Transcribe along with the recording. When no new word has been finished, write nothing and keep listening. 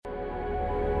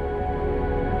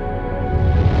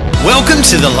Welcome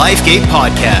to the LifeGate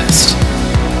Podcast.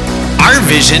 Our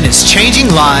vision is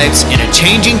changing lives in a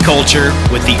changing culture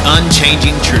with the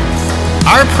unchanging truth.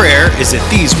 Our prayer is that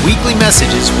these weekly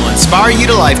messages will inspire you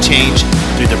to life change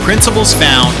through the principles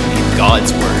found in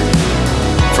God's Word.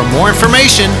 For more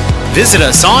information, visit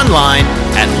us online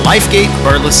at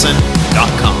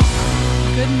lifegateburleson.com.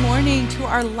 Good morning to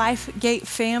our LifeGate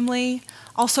family.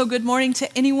 Also, good morning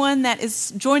to anyone that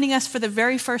is joining us for the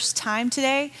very first time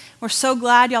today. We're so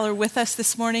glad y'all are with us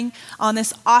this morning on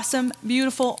this awesome,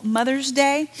 beautiful Mother's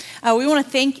Day. We want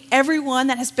to thank everyone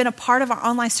that has been a part of our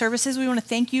online services. We want to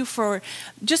thank you for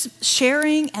just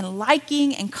sharing and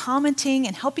liking and commenting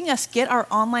and helping us get our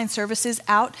online services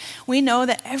out. We know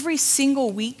that every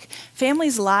single week,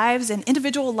 families' lives and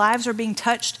individual lives are being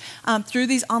touched through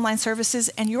these online services,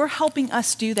 and you're helping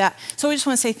us do that. So we just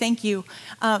want to say thank you.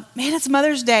 Man, it's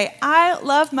Mother's Day. I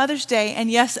love Mother's Day,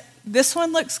 and yes, this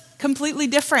one looks completely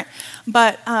different,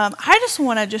 but I just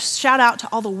want to just shout out to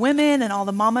all the women and all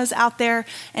the mamas out there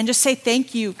and just say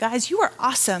thank you. Guys, you are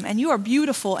awesome, and you are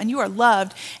beautiful, and you are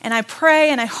loved, and I pray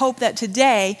and I hope that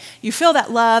today you feel that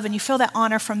love and you feel that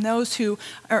honor from those who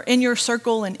are in your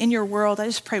circle and in your world. I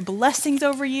just pray blessings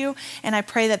over you, and I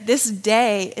pray that this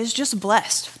day is just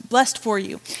blessed for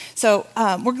you. So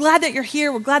we're glad that you're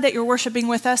here. We're glad that you're worshiping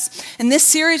with us. In this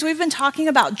series, we've been talking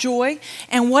about joy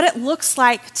and what it looks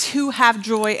like to have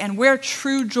joy and where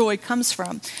true joy comes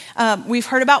from. We've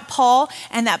heard about Paul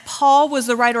and that Paul was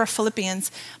the writer of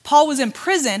Philippians. Paul was in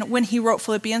prison when he wrote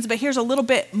Philippians, but here's a little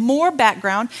bit more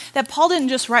background that Paul didn't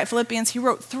just write Philippians. He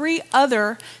wrote 3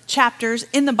 other chapters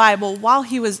in the Bible while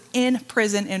he was in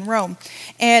prison in Rome.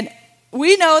 And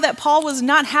we know that Paul was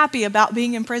not happy about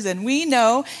being in prison. We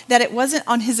know that it wasn't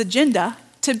on his agenda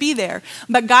to be there,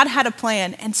 but God had a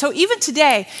plan. And so even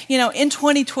today, in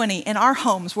 2020, in our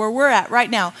homes where we're at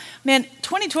right now, man,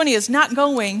 2020 is not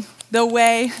going the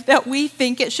way that we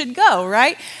think it should go,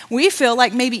 right? We feel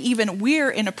like maybe even we're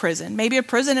in a prison, maybe a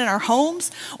prison in our homes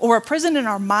or a prison in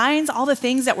our minds, all the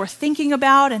things that we're thinking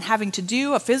about and having to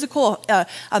do, a physical,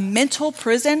 a mental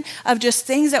prison of just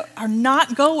things that are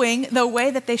not going the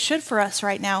way that they should for us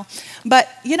right now. But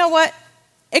you know what?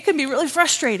 It can be really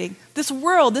frustrating. This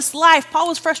world, this life, Paul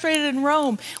was frustrated in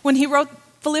Rome when he wrote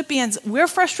Philippians. We're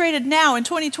frustrated now in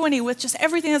 2020 with just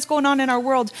everything that's going on in our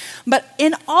world. But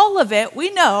in all of it, we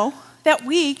know that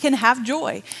we can have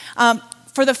joy.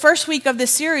 For the first week of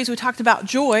this series, we talked about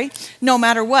joy no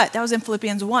matter what. That was in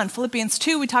Philippians 1. Philippians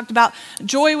 2, we talked about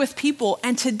joy with people.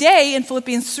 And today in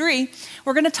Philippians 3,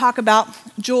 we're going to talk about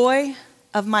joy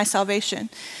of my salvation.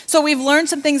 So we've learned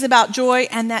some things about joy,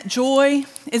 and that joy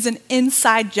is an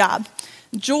inside job.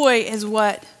 Joy is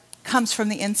what comes from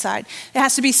the inside. It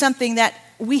has to be something that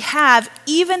we have,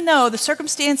 even though the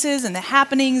circumstances and the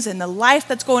happenings and the life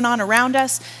that's going on around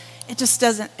us, it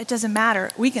doesn't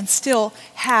matter. We can still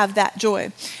have that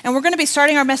joy. And we're going to be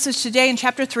starting our message today in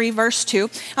chapter 3, verse 2.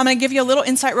 I'm going to give you a little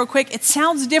insight real quick. It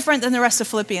sounds different than the rest of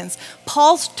Philippians.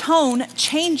 Paul's tone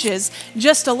changes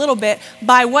just a little bit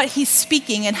by what he's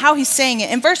speaking and how he's saying it.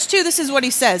 In verse 2, this is what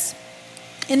he says.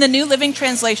 In the New Living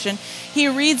Translation, he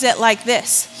reads it like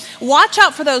this. Watch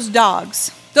out for those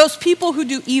dogs, those people who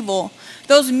do evil,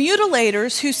 those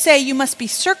mutilators who say you must be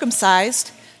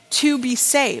circumcised to be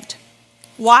saved.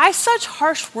 Why such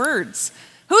harsh words?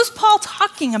 Who's Paul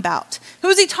talking about?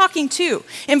 Who's he talking to?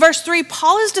 In verse 3,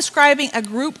 Paul is describing a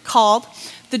group called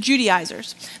the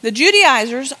Judaizers. The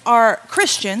Judaizers are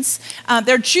Christians.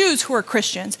 They're Jews who are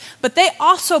Christians, but they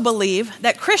also believe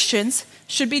that Christians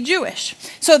should be Jewish.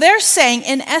 So they're saying,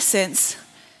 in essence,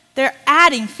 they're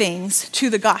adding things to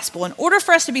the gospel. In order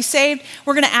for us to be saved,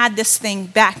 we're going to add this thing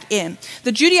back in.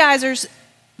 The Judaizers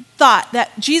thought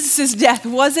that Jesus' death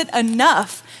wasn't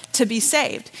enough to be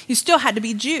saved. You still had to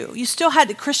be Jew. You still had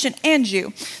to Christian and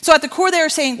Jew. So at the core, they were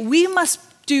saying, we must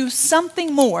do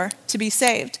something more to be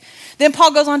saved. Then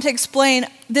Paul goes on to explain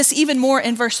this even more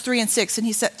in verse 3 and 6. And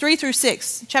he said 3 through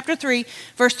 6, chapter 3,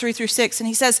 verse 3 through 6. And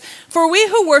he says, for we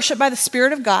who worship by the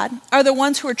Spirit of God are the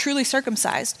ones who are truly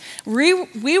circumcised. We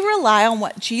rely on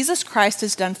what Jesus Christ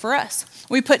has done for us.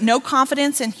 We put no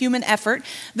confidence in human effort,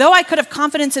 though I could have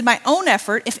confidence in my own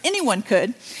effort if anyone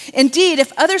could. Indeed,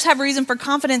 if others have reason for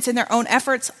confidence in their own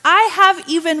efforts, I have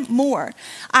even more.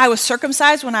 I was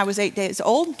circumcised when I was 8 days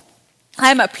old. I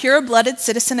am a pure-blooded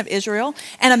citizen of Israel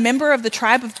and a member of the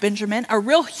tribe of Benjamin, a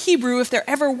real Hebrew if there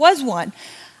ever was one.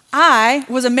 I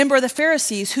was a member of the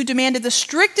Pharisees who demanded the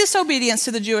strictest obedience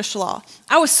to the Jewish law.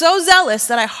 I was so zealous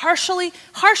that I harshly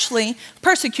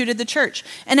persecuted the church.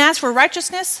 And as for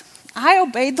righteousness, I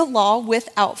obeyed the law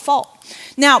without fault.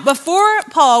 Now, before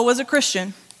Paul was a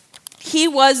Christian, he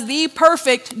was the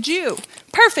perfect Jew.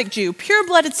 perfect Jew,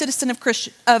 pure-blooded citizen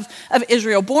of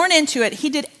Israel, born into it. He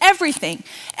did everything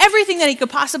that he could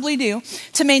possibly do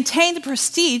to maintain the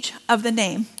prestige of the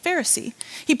name Pharisee.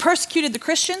 He persecuted the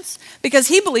Christians because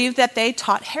he believed that they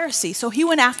taught heresy, so he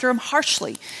went after them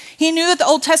harshly. He knew that the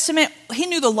Old Testament, he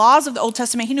knew the laws of the Old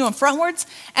Testament, he knew them frontwards,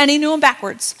 and he knew them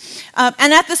backwards.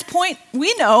 And at this point,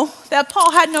 we know that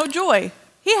Paul had no joy.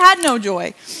 He had no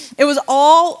joy. He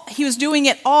was doing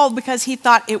it all because he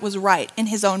thought it was right in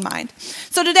his own mind.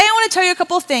 So today I want to tell you a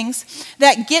couple of things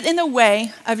that get in the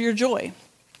way of your joy.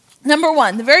 Number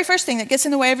one, the very first thing that gets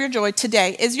in the way of your joy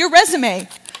today is your resume.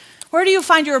 Where do you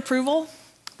find your approval?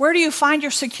 Where do you find your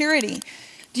security?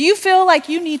 Do you feel like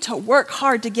you need to work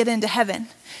hard to get into heaven?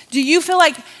 Do you feel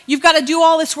like you've got to do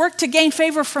all this work to gain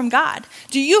favor from God?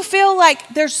 Do you feel like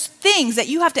there's things that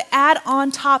you have to add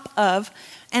on top of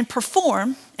and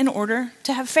perform in order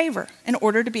to have favor, in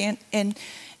order to be in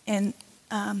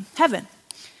heaven?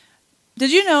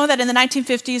 Did you know that in the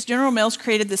 1950s, General Mills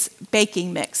created this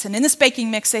baking mix? And in this baking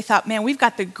mix, they thought, man, we've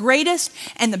got the greatest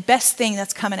and the best thing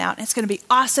that's coming out. And it's going to be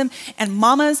awesome, and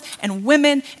mamas and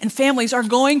women and families are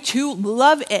going to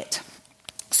love it.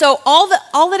 So all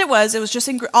that it was just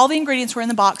all the ingredients were in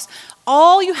the box.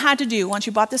 All you had to do, once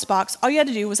you bought this box, all you had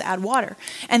to do was add water.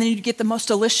 And then you'd get the most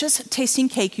delicious tasting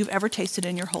cake you've ever tasted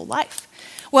in your whole life.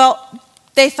 Well,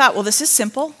 they thought, well, this is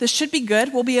simple. This should be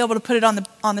good. We'll be able to put it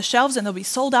on the shelves and they'll be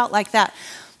sold out like that.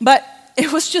 But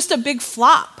it was just a big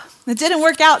flop. It didn't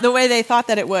work out the way they thought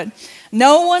that it would.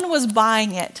 No one was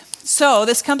buying it. So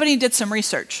this company did some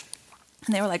research.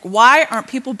 And they were like, why aren't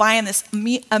people buying this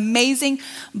amazing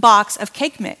box of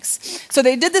cake mix? So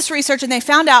they did this research and they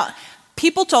found out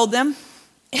people told them,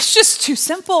 it's just too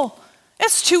simple.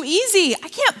 It's too easy. I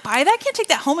can't buy that. I can't take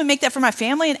that home and make that for my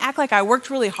family and act like I worked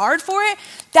really hard for it.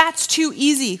 That's too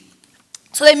easy.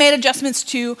 So they made adjustments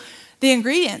to the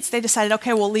ingredients. They decided,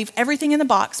 okay, we'll leave everything in the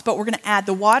box, but we're going to add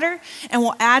the water and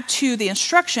we'll add to the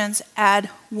instructions,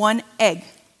 add 1 egg.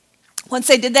 Once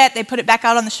they did that, they put it back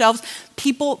out on the shelves.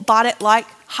 People bought it like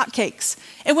hotcakes.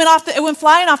 It went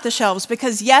flying off the shelves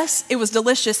because yes, it was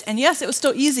delicious, and yes, it was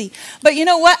still easy. But you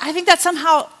know what? I think that's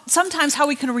sometimes how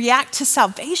we can react to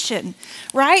salvation,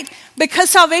 right? Because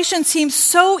salvation seems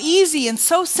so easy and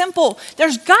so simple.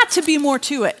 There's got to be more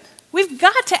to it. We've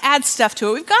got to add stuff to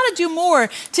it. We've got to do more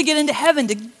to get into heaven,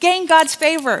 to gain God's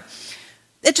favor.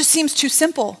 It just seems too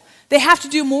simple. They have to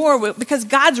do more because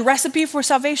God's recipe for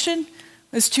salvation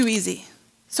is too easy.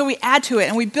 So we add to it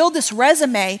and we build this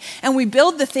resume and we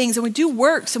build the things and we do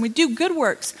works and we do good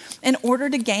works in order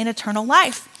to gain eternal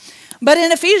life. But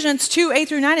in Ephesians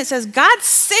 2:8-9, it says, God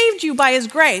saved you by his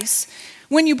grace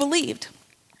when you believed.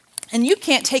 And you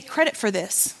can't take credit for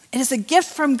this. It is a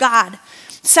gift from God.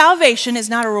 Salvation is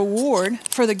not a reward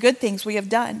for the good things we have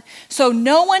done. So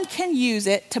no one can use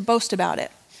it to boast about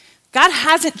it. God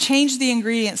hasn't changed the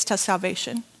ingredients to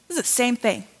salvation. It's the same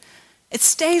thing. It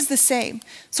stays the same.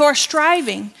 So our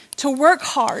striving to work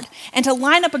hard and to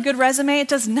line up a good resume, it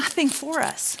does nothing for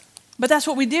us. But that's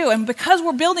what we do. And because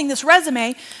we're building this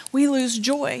resume, we lose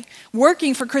joy.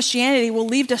 Working for Christianity will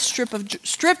leave us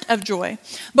stripped of joy.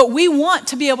 But we want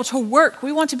to be able to work.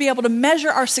 We want to be able to measure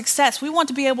our success. We want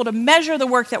to be able to measure the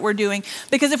work that we're doing.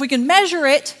 Because if we can measure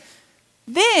it,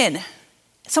 then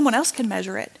someone else can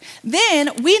measure it.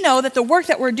 Then we know that the work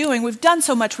that we're doing, we've done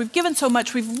so much, we've given so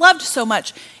much, we've loved so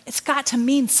much. It's got to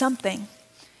mean something.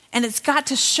 And it's got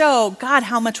to show God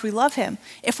how much we love him.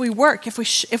 If we work, if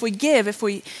we give, if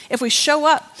we show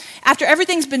up. After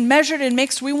everything's been measured and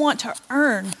mixed, we want to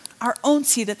earn our own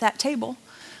seat at that table.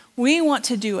 We want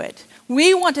to do it.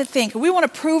 We want to think. We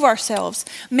want to prove ourselves.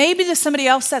 Maybe to somebody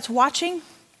else that's watching.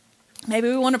 Maybe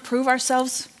we want to prove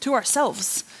ourselves to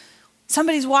ourselves.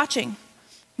 Somebody's watching.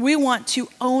 We want to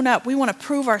own up. We want to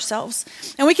prove ourselves.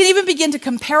 And we can even begin to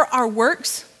compare our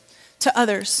works to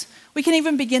others. We can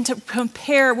even begin to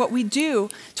compare what we do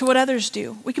to what others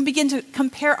do. We can begin to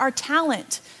compare our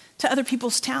talent to other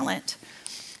people's talent.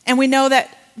 And we know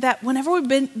that whenever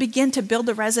we begin to build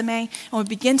a resume and we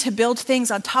begin to build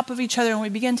things on top of each other and we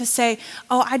begin to say,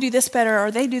 oh, I do this better or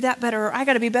they do that better or I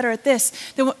got to be better at this,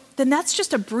 then that's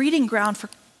just a breeding ground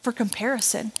for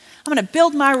comparison. I'm going to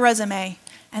build my resume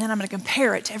and then I'm going to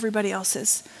compare it to everybody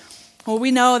else's. Well,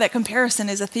 we know that comparison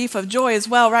is a thief of joy as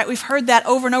well, right? We've heard that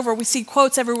over and over. We see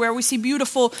quotes everywhere. We see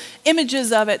beautiful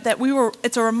images of it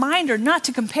it's a reminder not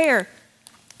to compare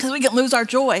because we can lose our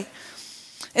joy.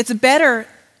 I'm better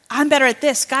at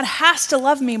this. God has to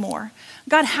love me more.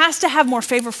 God has to have more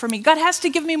favor for me. God has to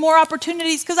give me more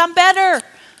opportunities because I'm better.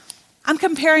 I'm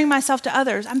comparing myself to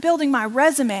others. I'm building my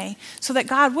resume so that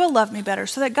God will love me better,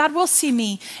 so that God will see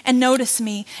me and notice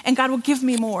me, and God will give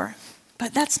me more.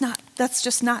 But that's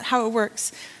just not how it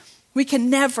works. We can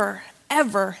never,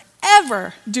 ever,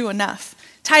 ever do enough.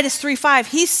 Titus 3:5,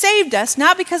 he saved us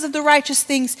not because of the righteous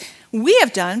things we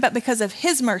have done, but because of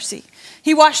his mercy.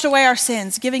 He washed away our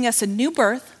sins, giving us a new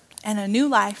birth and a new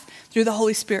life through the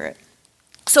Holy Spirit.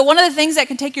 So one of the things that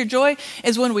can take your joy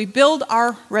is when we build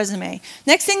our resume.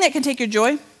 Next thing that can take your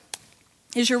joy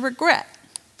is your regret.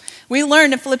 We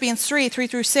learned in Philippians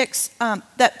 3:3-6,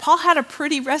 that Paul had a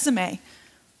pretty resume.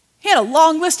 He had a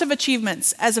long list of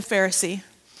achievements as a Pharisee.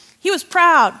 He was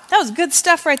proud. That was good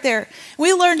stuff right there.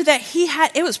 We learned that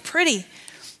it was pretty.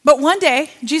 But one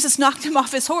day, Jesus knocked him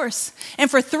off his horse.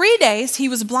 And for 3 days, he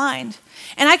was blind.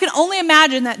 And I can only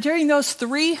imagine that during those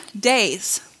 3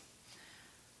 days,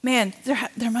 man,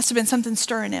 there must have been something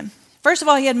stirring him. First of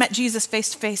all, he had met Jesus face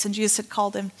to face, and Jesus had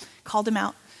called him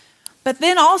out. But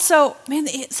then also, man,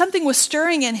 something was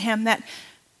stirring in him,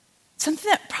 something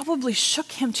that probably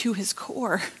shook him to his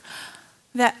core.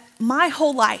 That my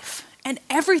whole life and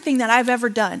everything that I've ever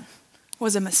done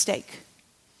was a mistake.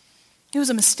 It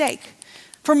was a mistake.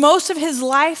 For most of his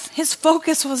life, his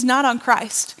focus was not on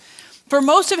Christ. For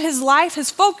most of his life, his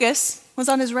focus was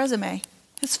on his resume.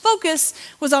 His focus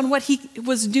was on what he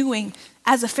was doing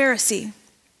as a Pharisee.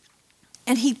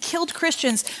 And he killed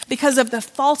Christians because of the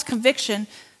false conviction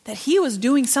that he was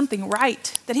doing something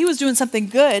right, that he was doing something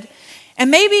good. And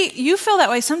maybe you feel that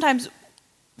way sometimes.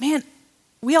 Man,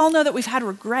 we all know that we've had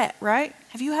regret, right?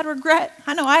 Have you had regret?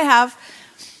 I know I have.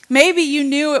 Maybe you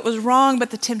knew it was wrong,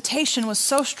 but the temptation was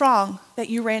so strong that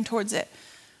you ran towards it.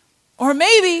 Or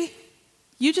maybe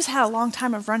you just had a long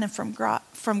time of running from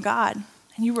God,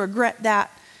 and you regret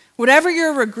that. Whatever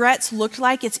your regrets looked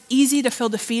like, it's easy to feel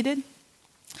defeated.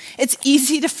 It's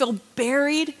easy to feel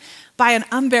buried by an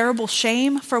unbearable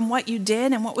shame from what you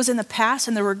did and what was in the past,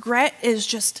 and the regret is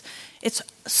just, it's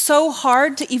so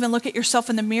hard to even look at yourself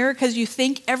in the mirror because you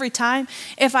think every time,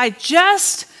 if I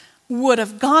just would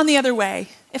have gone the other way,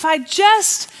 if I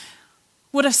just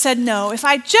would have said no, if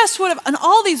I just would have, and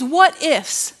all these what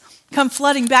ifs come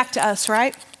flooding back to us,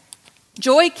 right?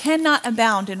 Joy cannot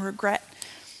abound in regret.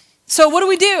 So what do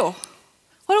we do?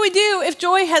 What do we do if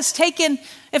joy has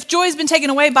been taken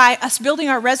away by us building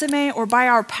our resume or by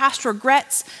our past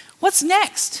regrets? What's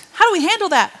next? How do we handle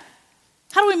that?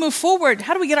 How do we move forward?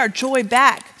 How do we get our joy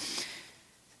back?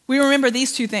 We remember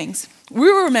these two things. We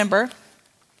remember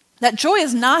that joy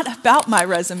is not about my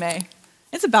resume.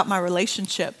 It's about my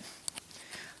relationship.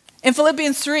 In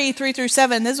Philippians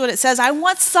 3:3-7, this is what it says. I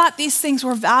once thought these things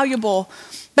were valuable,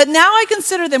 but now I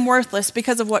consider them worthless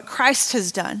because of what Christ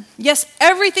has done. Yes,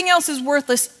 everything else is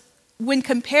worthless when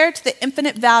compared to the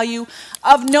infinite value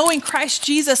of knowing Christ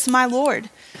Jesus, my Lord.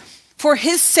 For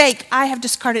his sake, I have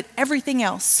discarded everything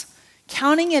else,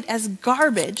 counting it as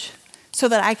garbage so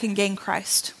that I can gain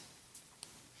Christ.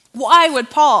 Why would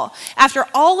Paul, after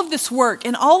all of this work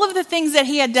and all of the things that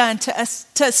he had done to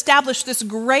establish this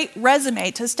great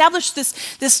resume, to establish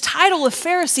this title of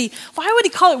Pharisee, why would he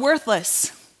call it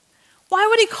worthless? Why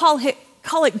would he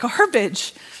call it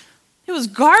garbage? It was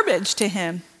garbage to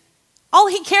him. All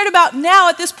he cared about now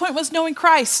at this point was knowing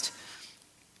Christ.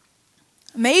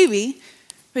 Maybe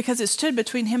because it stood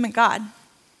between him and God.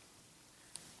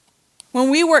 When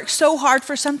we work so hard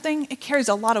for something, it carries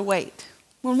a lot of weight.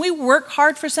 When we work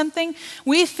hard for something,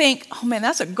 we think, oh man,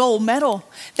 that's a gold medal.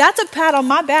 That's a pat on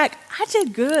my back. I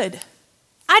did good.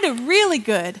 I did really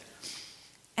good.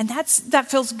 And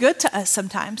that feels good to us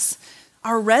sometimes.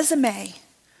 Our resume.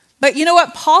 But you know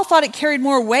what? Paul thought it carried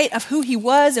more weight of who he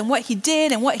was and what he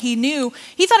did and what he knew.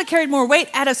 He thought it carried more weight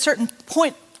at a certain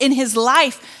point in his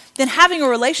life than having a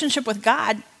relationship with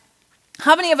God.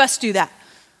 How many of us do that?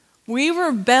 We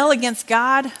rebel against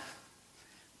God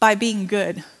by being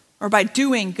good or by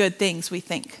doing good things, we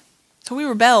think. So we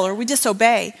rebel or we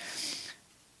disobey.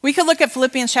 We could look at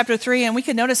Philippians chapter 3 and we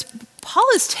could notice Paul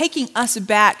is taking us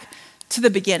back to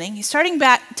the beginning. He's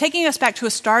taking us back to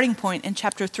a starting point in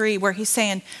chapter 3 where he's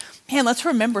saying, man, let's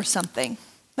remember something.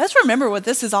 Let's remember what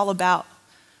this is all about.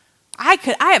 I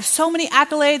have so many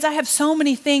accolades. I have so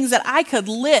many things that I could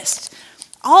list.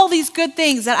 All these good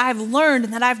things that I've learned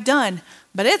and that I've done.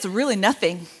 But it's really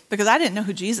nothing because I didn't know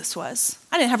who Jesus was.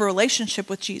 I didn't have a relationship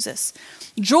with Jesus.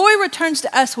 Joy returns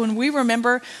to us when we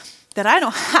remember that I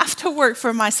don't have to work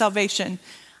for my salvation.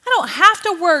 I don't have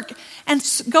to work and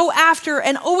go after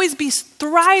and always be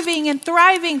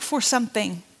thriving for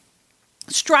something.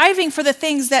 Striving for the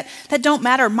things that don't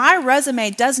matter. My resume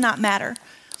does not matter.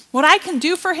 What I can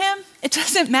do for him, it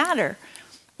doesn't matter.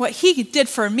 What he did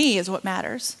for me is what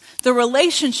matters. The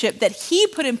relationship that he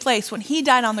put in place when he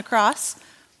died on the cross,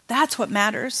 that's what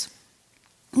matters.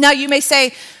 Now you may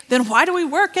say, then why do we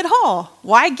work at all?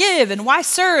 Why give and why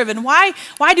serve and why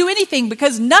do anything?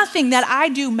 Because nothing that I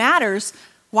do matters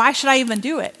Why should I even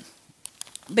do it?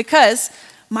 Because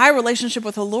my relationship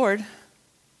with the Lord,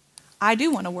 I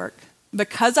do want to work.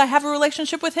 Because I have a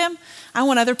relationship with him, I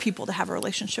want other people to have a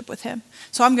relationship with him.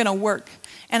 So I'm going to work,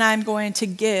 and I'm going to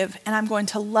give, and I'm going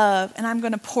to love, and I'm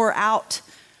going to pour out,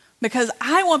 because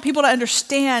I want people to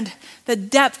understand the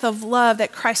depth of love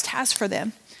that Christ has for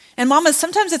them. And mamas,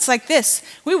 sometimes it's like this.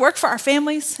 We work for our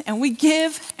families, and we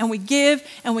give, and we give,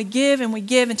 and we give, and we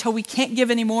give until we can't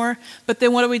give anymore. But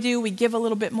then what do? We give a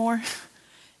little bit more,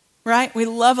 right? We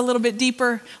love a little bit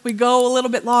deeper. We go a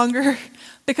little bit longer,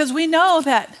 because we know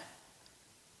that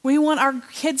we want our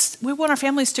kids, we want our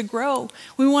families to grow.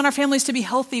 We want our families to be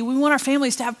healthy. We want our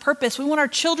families to have purpose. We want our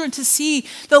children to see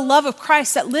the love of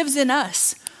Christ that lives in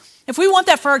us. If we want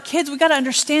that for our kids, we got to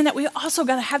understand that we also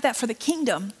got to have that for the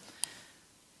kingdom.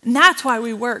 And that's why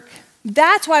we work.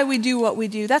 That's why we do what we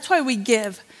do. That's why we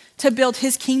give, to build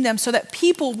his kingdom, so that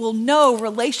people will know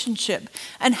relationship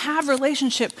and have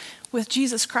relationship with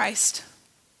Jesus Christ.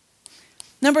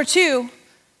 Number 2,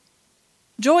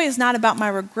 joy is not about my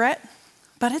regret,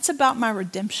 but it's about my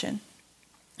redemption.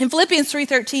 In Philippians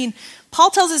 3:13,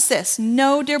 Paul tells us this: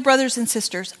 "No, dear brothers and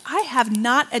sisters, I have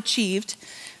not achieved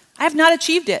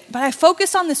it, but I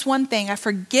focus on this one thing. I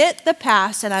forget the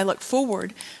past and I look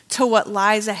forward to what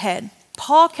lies ahead."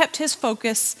 Paul kept his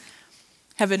focus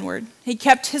heavenward. He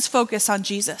kept his focus on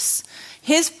Jesus.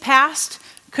 His past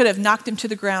could have knocked him to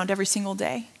the ground every single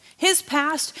day. His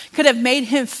past could have made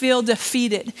him feel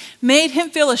defeated, made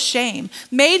him feel ashamed,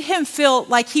 made him feel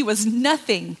like he was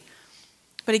nothing.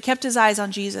 But he kept his eyes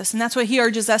on Jesus, and that's what he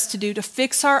urges us to do, to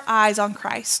fix our eyes on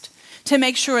Christ, to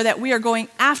make sure that we are going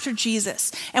after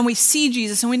Jesus, and we see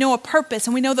Jesus, and we know a purpose,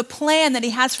 and we know the plan that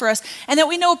he has for us, and that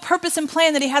we know a purpose and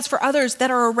plan that he has for others that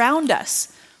are around us.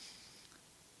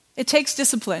 It takes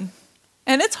discipline,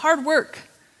 and it's hard work.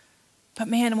 But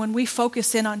man, when we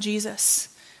focus in on Jesus,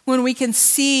 when we can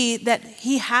see that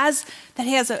he has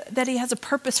a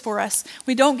purpose for us,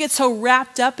 we don't get so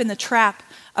wrapped up in the trap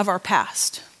of our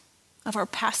past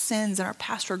sins and our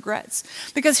past regrets.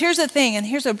 Because here's the thing, and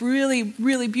here's a really,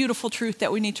 really beautiful truth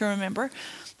that we need to remember,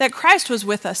 that Christ was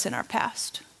with us in our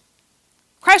past.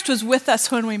 Christ was with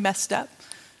us when we messed up,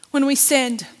 when we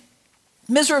sinned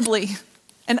miserably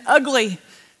and ugly.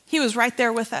 He was right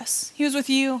there with us. He was with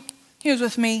you. He was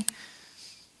with me.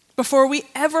 Before we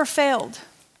ever failed,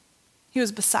 he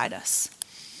was beside us.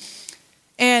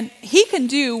 And he can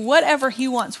do whatever he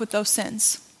wants with those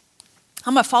sins.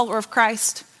 I'm a follower of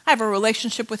Christ. I have a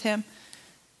relationship with him.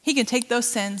 He can take those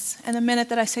sins, and the minute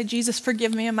that I say, "Jesus,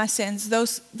 forgive me of my sins,"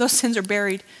 those sins are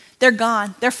buried. They're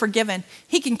gone. They're forgiven.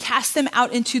 He can cast them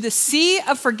out into the sea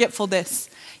of forgetfulness.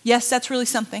 Yes, that's really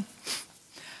something.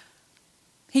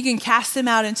 He can cast them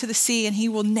out into the sea, and he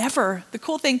will never, the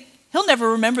cool thing, he'll never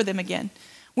remember them again.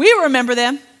 We remember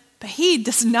them, but he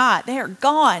does not. They are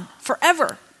gone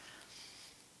forever.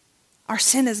 Our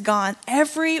sin is gone.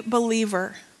 Every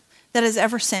believer that has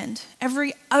ever sinned,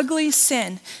 every ugly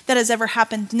sin that has ever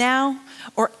happened now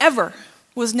or ever,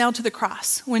 was nailed to the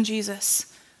cross when Jesus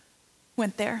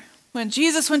went there. When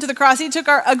Jesus went to the cross, he took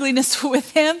our ugliness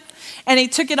with him, and he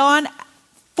took it on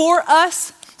for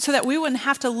us so that we wouldn't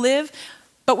have to live,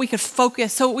 but we could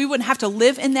focus, so we wouldn't have to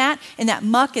live in that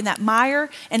muck, in that mire,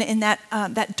 and in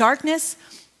that darkness.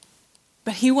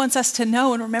 But he wants us to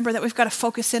know and remember that we've got to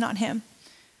focus in on him.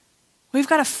 We've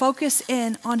got to focus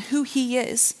in on who he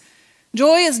is.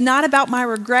 Joy is not about my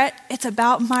regret. It's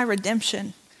about my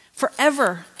redemption.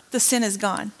 Forever, the sin is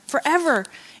gone. Forever,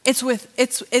 it's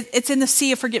in the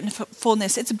sea of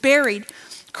forgetfulness. It's buried.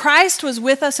 Christ was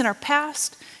with us in our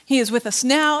past. He is with us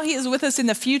now. He is with us in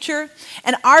the future.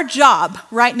 And our job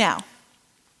right now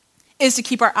is to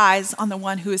keep our eyes on the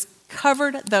one who has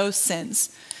covered those sins,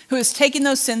 who has taken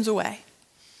those sins away.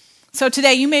 So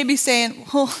today you may be saying,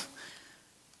 "Well,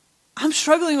 I'm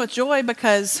struggling with joy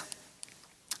because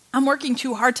I'm working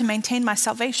too hard to maintain my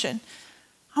salvation.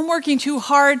 I'm working too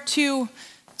hard to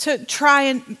try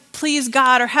and please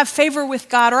God or have favor with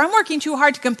God, or I'm working too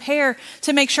hard to compare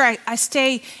to make sure I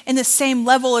stay in the same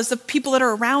level as the people that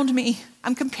are around me.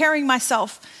 I'm comparing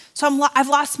myself, so I've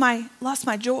lost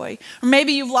my joy." Or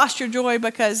maybe you've lost your joy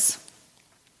because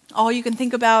all you can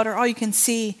think about or all you can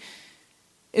see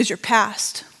is your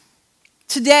past.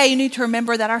 Today, you need to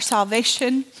remember that our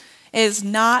salvation is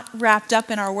not wrapped up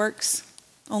in our works,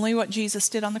 only what Jesus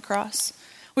did on the cross.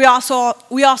 We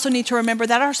also need to remember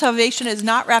that our salvation is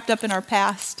not wrapped up in our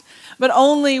past, but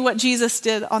only what Jesus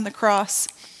did on the cross.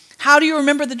 How do you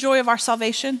remember the joy of our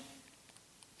salvation?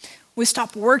 We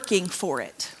stop working for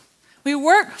it. We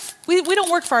don't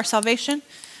work for our salvation.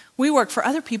 We work for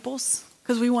other people's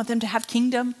because we want them to have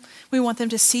kingdom. We want them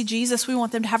to see Jesus. We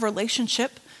want them to have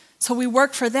relationship. So we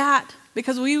work for that.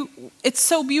 because it's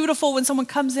so beautiful when someone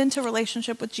comes into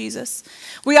relationship with Jesus.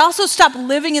 We also stop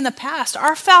living in the past.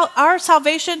 Our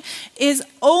salvation is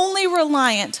only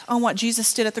reliant on what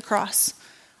Jesus did at the cross.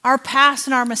 Our past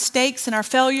and our mistakes and our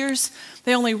failures,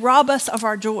 they only rob us of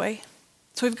our joy.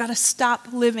 So we've got to stop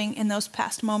living in those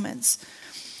past moments.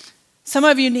 Some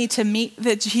of you need to meet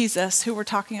the Jesus who we're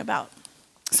talking about.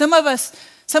 Some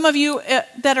of you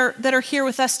that are here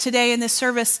with us today in this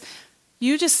service,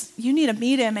 you need to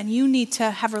meet him, and you need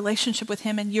to have a relationship with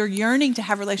him, and you're yearning to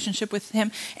have a relationship with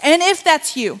him. And if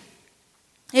that's you,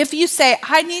 if you say,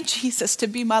 I need Jesus to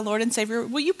be my Lord and Savior,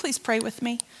 will you please pray with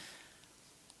me?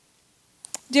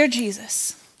 Dear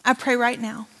Jesus, I pray right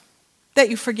now that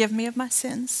you forgive me of my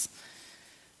sins.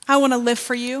 I want to live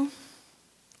for you,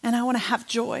 and I want to have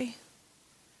joy.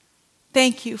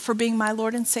 Thank you for being my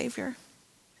Lord and Savior.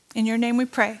 In your name we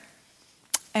pray.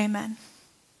 Amen.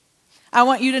 I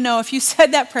want you to know, if you said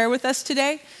that prayer with us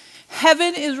today,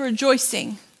 heaven is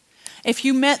rejoicing. If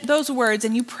you meant those words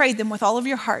and you prayed them with all of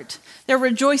your heart, they're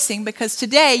rejoicing because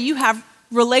today you have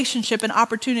relationship and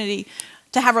opportunity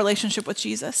to have a relationship with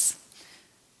Jesus.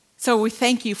 So we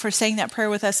thank you for saying that prayer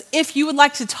with us. If you would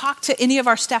like to talk to any of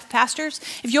our staff pastors,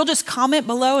 if you'll just comment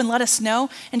below and let us know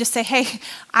and just say, hey,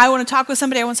 I want to talk with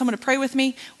somebody, I want someone to pray with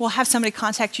me, we'll have somebody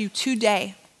contact you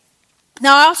today.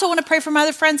 Now, I also want to pray for my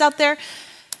other friends out there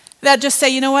that just say,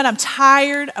 you know what, I'm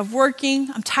tired of working.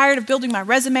 I'm tired of building my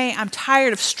resume. I'm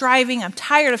tired of striving. I'm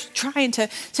tired of trying to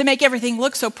make everything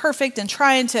look so perfect and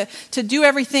trying to do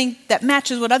everything that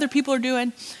matches what other people are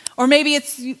doing. Or maybe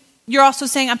you're also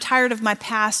saying, I'm tired of my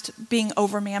past being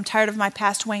over me. I'm tired of my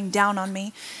past weighing down on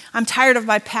me. I'm tired of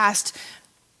my past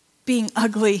being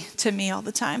ugly to me all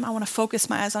the time. I want to focus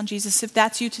my eyes on Jesus. If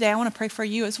that's you today, I want to pray for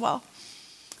you as well.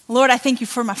 Lord, I thank you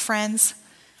for my friends.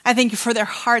 I thank you for their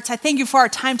hearts. I thank you for our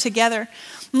time together.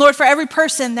 Lord, for every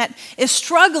person that is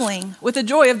struggling with the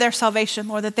joy of their salvation,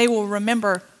 Lord, that they will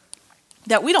remember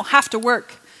that we don't have to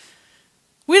work.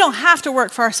 We don't have to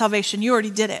work for our salvation. You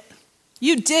already did it.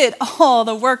 You did all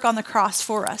the work on the cross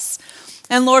for us.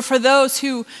 And Lord, for those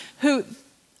who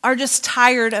are just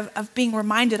tired of being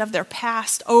reminded of their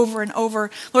past over and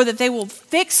over, Lord, that they will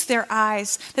fix their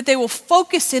eyes, that they will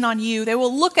focus in on you. They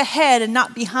will look ahead and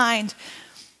not behind,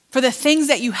 for the things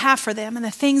that you have for them and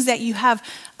the things that you have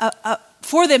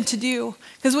for them to do.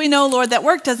 Because we know, Lord, that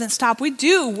work doesn't stop. We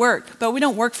do work, but we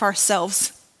don't work for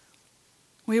ourselves.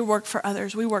 We work for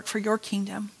others. We work for your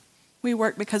kingdom. We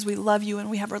work because we love you and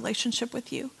we have a relationship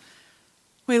with you.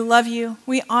 We love you.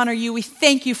 We honor you. We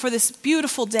thank you for this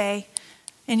beautiful day.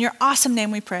 In your awesome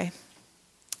name we pray.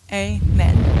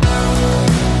 Amen.